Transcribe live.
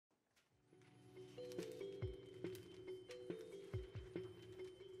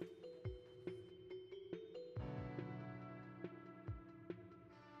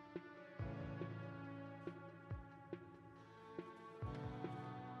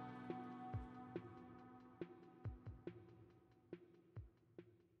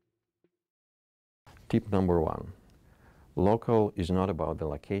Tip number 1. Local is not about the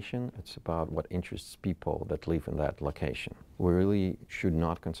location, it's about what interests people that live in that location. We really should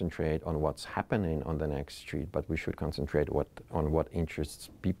not concentrate on what's happening on the next street, but we should concentrate on what interests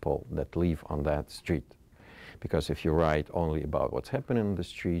people that live on that street. Because if you write only about what's happening on the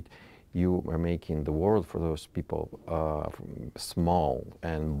street, you are making the world for those people small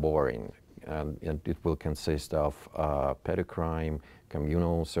and boring. And it will consist of petty crime,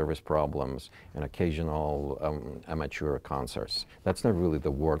 communal service problems, and occasional amateur concerts. That's not really the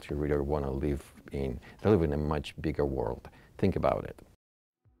world your reader want to live in. They live in a much bigger world. Think about it.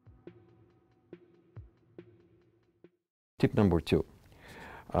 Tip number 2.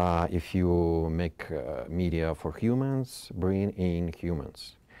 If you make media for humans, bring in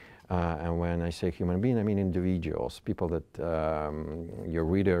humans. And when I say human being, I mean individuals, people that your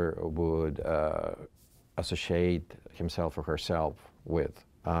reader would associate himself or herself with.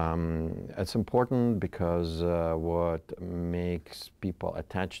 It's important because what makes people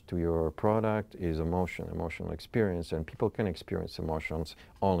attached to your product is emotional experience, and people can experience emotions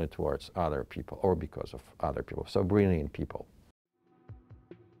only towards other people or because of other people. So bring in people.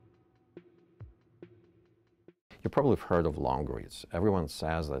 You probably have heard of long reads. Everyone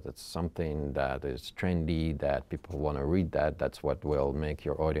says that it's something that is trendy, that people want to read that. That's what will make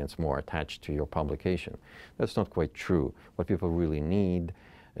your audience more attached to your publication. That's not quite true. What people really need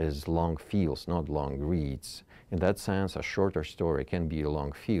is long feels, not long reads. In that sense, a shorter story can be a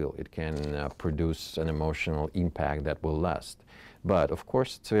long feel. It can produce an emotional impact that will last. But of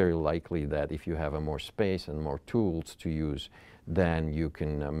course, it's very likely that if you have more space and more tools to use, then you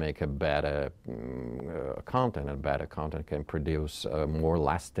can make a better content, and better content can produce a more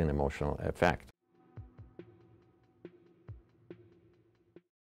lasting emotional effect.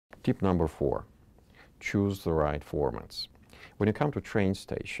 Tip number 4, choose the right formats. When you come to a train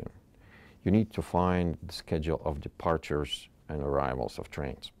station, you need to find the schedule of departures and arrivals of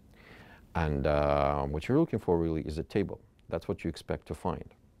trains. And what you're looking for really is a table. That's what you expect to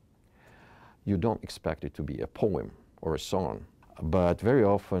find. You don't expect it to be a poem or a song. But very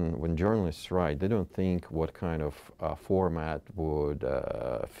often when journalists write, they don't think what kind of format would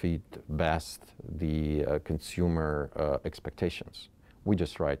fit best the consumer expectations. We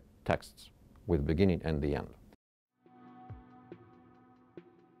just write texts with beginning and the end.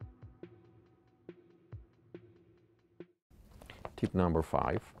 Tip number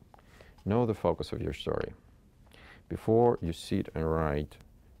 5, know the focus of your story. Before you sit and write,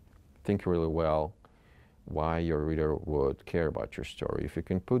 think really well why your reader would care about your story. If you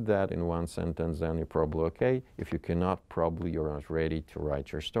can put that in one sentence, then you're probably okay. If you cannot, probably you're not ready to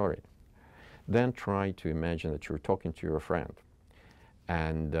write your story. Then try to imagine that you're talking to your friend,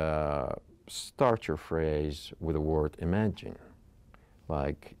 and start your phrase with the word imagine.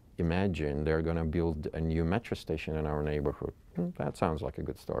 Like, imagine they're going to build a new metro station in our neighborhood. That sounds like a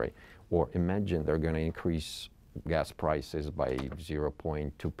good story. Or imagine they're going to increase gas prices by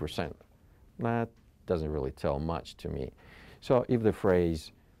 0.2%. That doesn't really tell much to me. So if the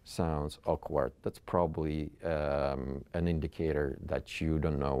phrase sounds awkward, that's probably an indicator that you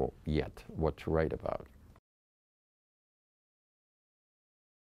don't know yet what to write about.